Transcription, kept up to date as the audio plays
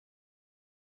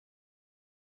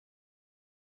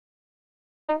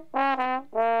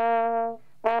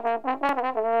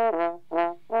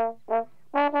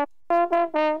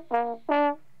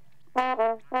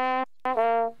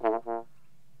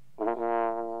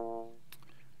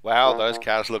Wow, those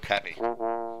cows look happy.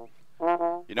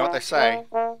 You know what they say?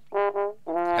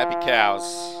 Happy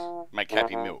cows make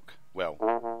happy milk. Well,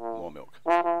 more milk,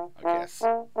 I guess.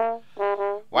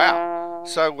 Wow.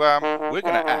 So we're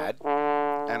going to add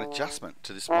an adjustment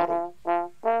to this model.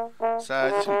 So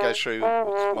I just want to go through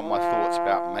what my thoughts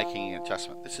about making an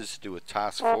adjustment. This is to do with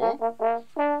task 4.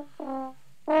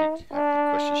 You have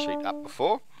the question sheet up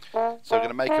before. So we're going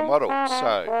to make a model.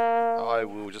 So I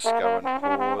will just go and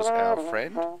pause our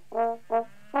friend.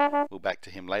 We'll back to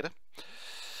him later.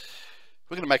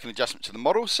 We're going to make an adjustment to the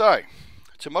model. So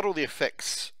to model the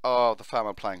effects of the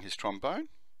farmer playing his trombone,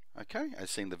 okay,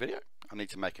 as seen in the video, I need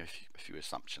to make a few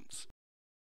assumptions.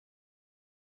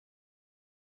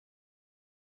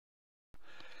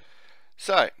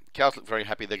 So cows look very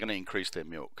happy. They're going to increase their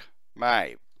milk.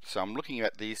 May. So I'm looking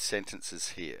at these sentences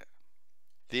here.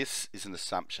 This is an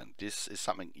assumption. This is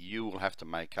something you will have to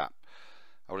make up.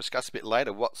 I'll discuss a bit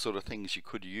later what sort of things you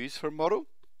could use for a model.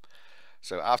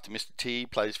 So after Mr. T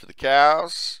plays for the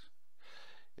cows,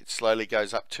 it slowly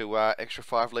goes up to extra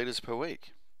 5 litres per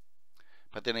week.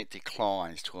 But then it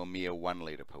declines to a mere 1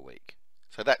 litre per week.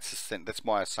 So that's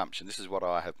my assumption. This is what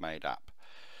I have made up.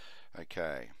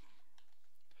 Okay.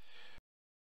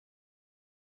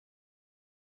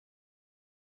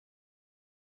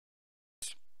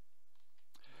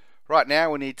 Right,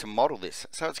 now we need to model this.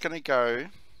 So it's going to go,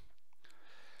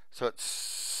 so it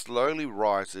slowly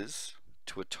rises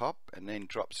to a top and then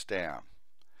drops down.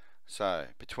 So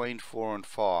between 4 and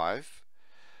 5,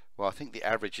 well, I think the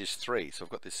average is 3. So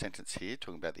I've got this sentence here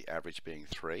talking about the average being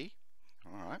 3.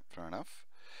 Alright, fair enough.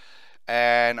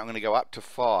 And I'm going to go up to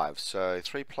 5. So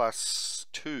 3 plus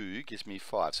 2 gives me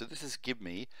 5. So this has given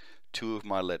me 2 of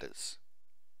my letters.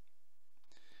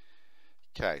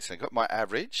 Okay, so I've got my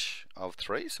average of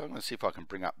 3, so I'm going to see if I can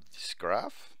bring up this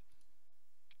graph.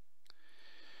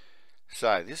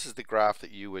 So this is the graph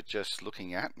that you were just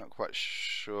looking at. Not quite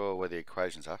sure where the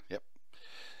equations are. Yep.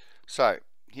 So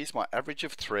here's my average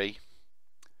of 3.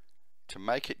 To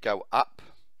make it go up,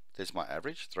 there's my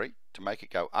average, 3. To make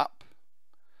it go up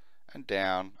and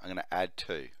down, I'm going to add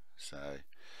 2. So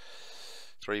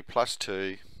 3 plus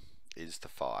 2 is the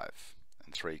 5.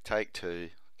 And 3 take 2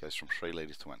 goes from 3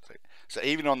 litres to 1 litre. So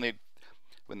even on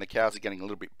when the cows are getting a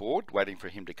little bit bored, waiting for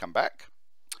him to come back,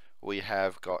 we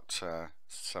have got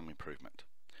some improvement.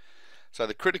 So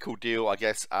the critical deal, I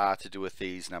guess, are to do with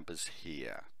these numbers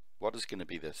here. What is going to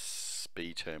be the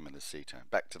B term and the C term?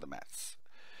 Back to the maths.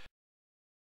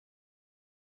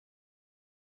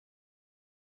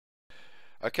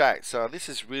 Okay, so this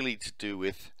is really to do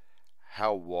with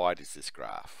how wide is this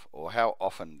graph, or how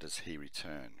often does he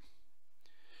return?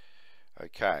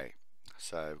 Okay,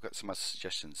 so we've got some other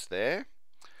suggestions there.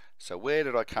 So where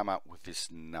did I come up with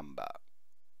this number?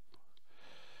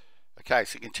 Okay,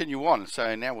 so continue on.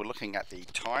 So now we're looking at the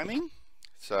timing.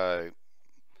 So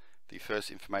the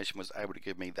first information was able to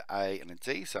give me the A and a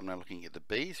D, so I'm now looking at the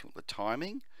B, so the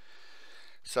timing.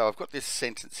 So I've got this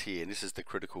sentence here, and this is the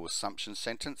critical assumption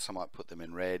sentence. I might put them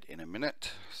in red in a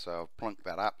minute. So I'll plunk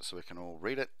that up so we can all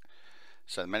read it.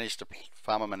 So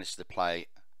farmer managed to play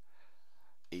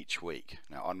each week.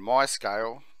 Now on my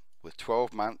scale, with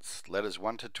 12 months,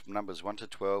 numbers 1 to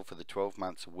 12 for the 12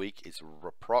 months, a week is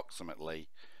approximately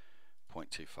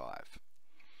 0.25.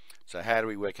 So how do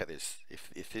we work out this?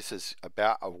 If this is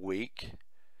about a week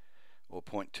or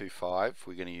 0.25,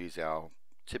 we're going to use our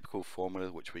typical formula,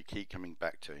 which we keep coming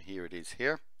back to. Here it is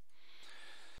here.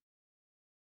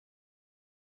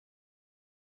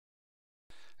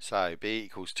 So B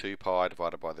equals 2 pi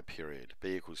divided by the period.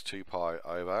 B equals 2 pi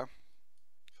over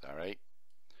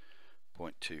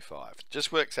 0.25.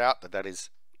 Just works out that is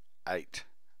 8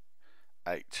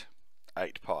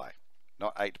 pi.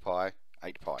 Not 8 pi,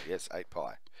 8 pi. Yes, 8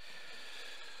 pi.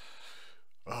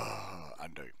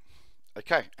 Undo.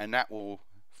 Okay, and that will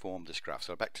form this graph.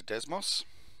 So back to Desmos.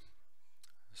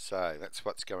 So that's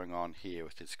what's going on here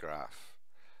with this graph.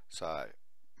 So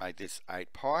made this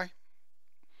 8 pi,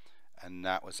 and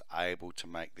that was able to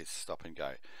make this stop and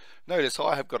go. Notice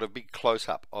I have got a big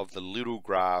close-up of the little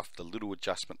graph, the little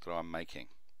adjustment that I'm making.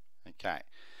 Okay,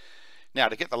 now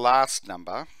to get the last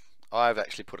number, I've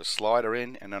actually put a slider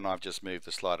in, and then I've just moved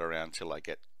the slider around until I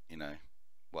get, you know,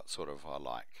 what sort of I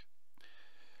like.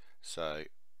 So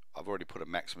I've already put a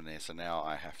maximum there, so now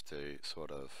I have to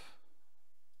sort of,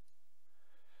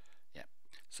 yeah.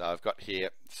 So I've got here,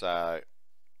 so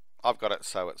I've got it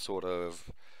so it's sort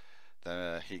of,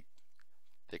 they're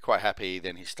quite happy,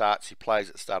 then he plays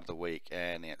at the start of the week,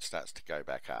 and then it starts to go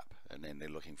back up, and then they're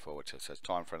looking forward to it, so it's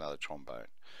time for another trombone.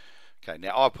 Okay,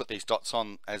 now I'll put these dots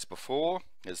on as before,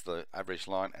 as the average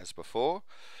line as before.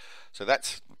 So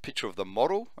that's a picture of the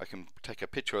model. I can take a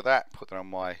picture of that, put that on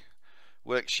my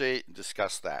worksheet and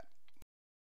discuss that.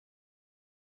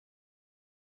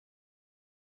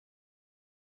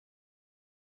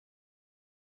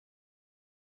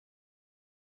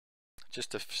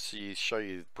 Just to show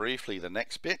you briefly the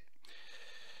next bit.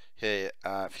 Here,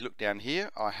 if you look down here,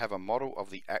 I have a model of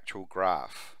the actual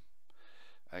graph.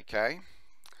 Okay,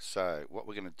 so what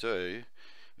we're going to do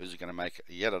is we're going to make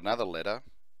yet another letter.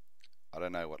 I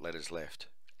don't know what letter's left.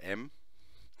 M.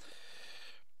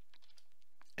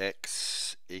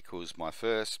 X equals my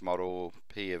first model,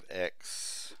 P of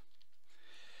X,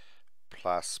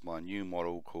 plus my new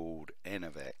model called N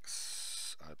of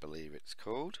X, I believe it's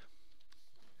called.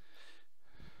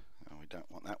 Oh, we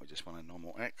don't want that, we just want a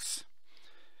normal X.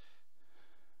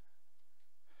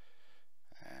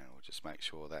 And we'll just make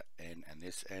sure that N and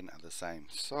this N are the same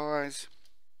size.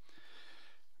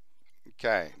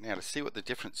 Okay, now to see what the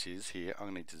difference is here, I'm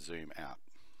going to need to zoom out.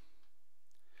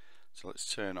 So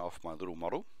let's turn off my little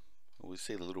model. We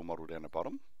see the little model down the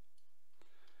bottom.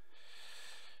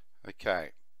 Okay,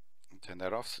 turn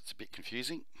that off so it's a bit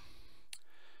confusing.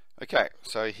 Okay,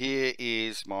 so here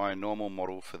is my normal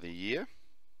model for the year.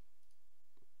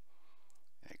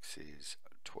 X is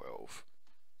 12.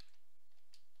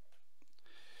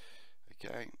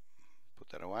 Okay, put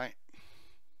that away.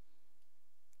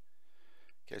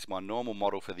 Okay, it's my normal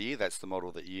model for the year. That's the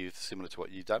model that you've, similar to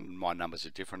what you've done. My numbers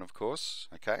are different, of course.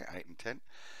 Okay, 8 and 10.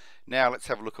 Now let's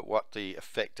have a look at what the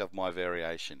effect of my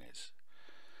variation is.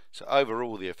 So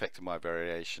overall, the effect of my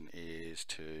variation is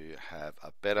to have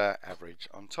a better average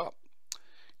on top.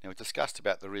 Now we discussed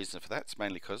about the reason for that. It's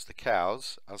mainly because the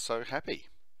cows are so happy.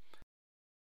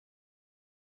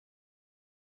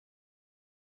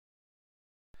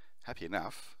 Happy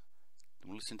enough.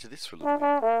 We'll listen to this for a little bit.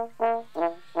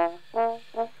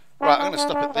 Right, I'm going to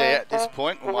stop it there at this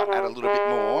point. We might add a little bit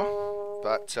more,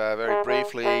 but very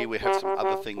briefly, we have some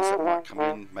other things that might come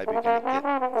in. Maybe we're going to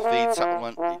get feed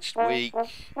supplement each week,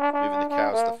 moving the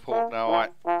cows to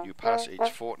fortnight, new pasture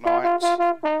each fortnight.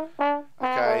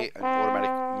 Okay, an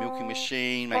automatic milking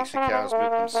machine makes the cows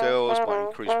milk themselves, might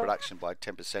increase production by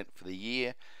 10% for the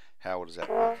year. How does that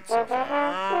work itself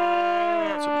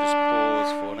out? So we'll just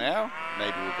pause for now.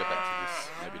 Maybe we'll get back to this.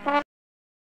 Maybe not.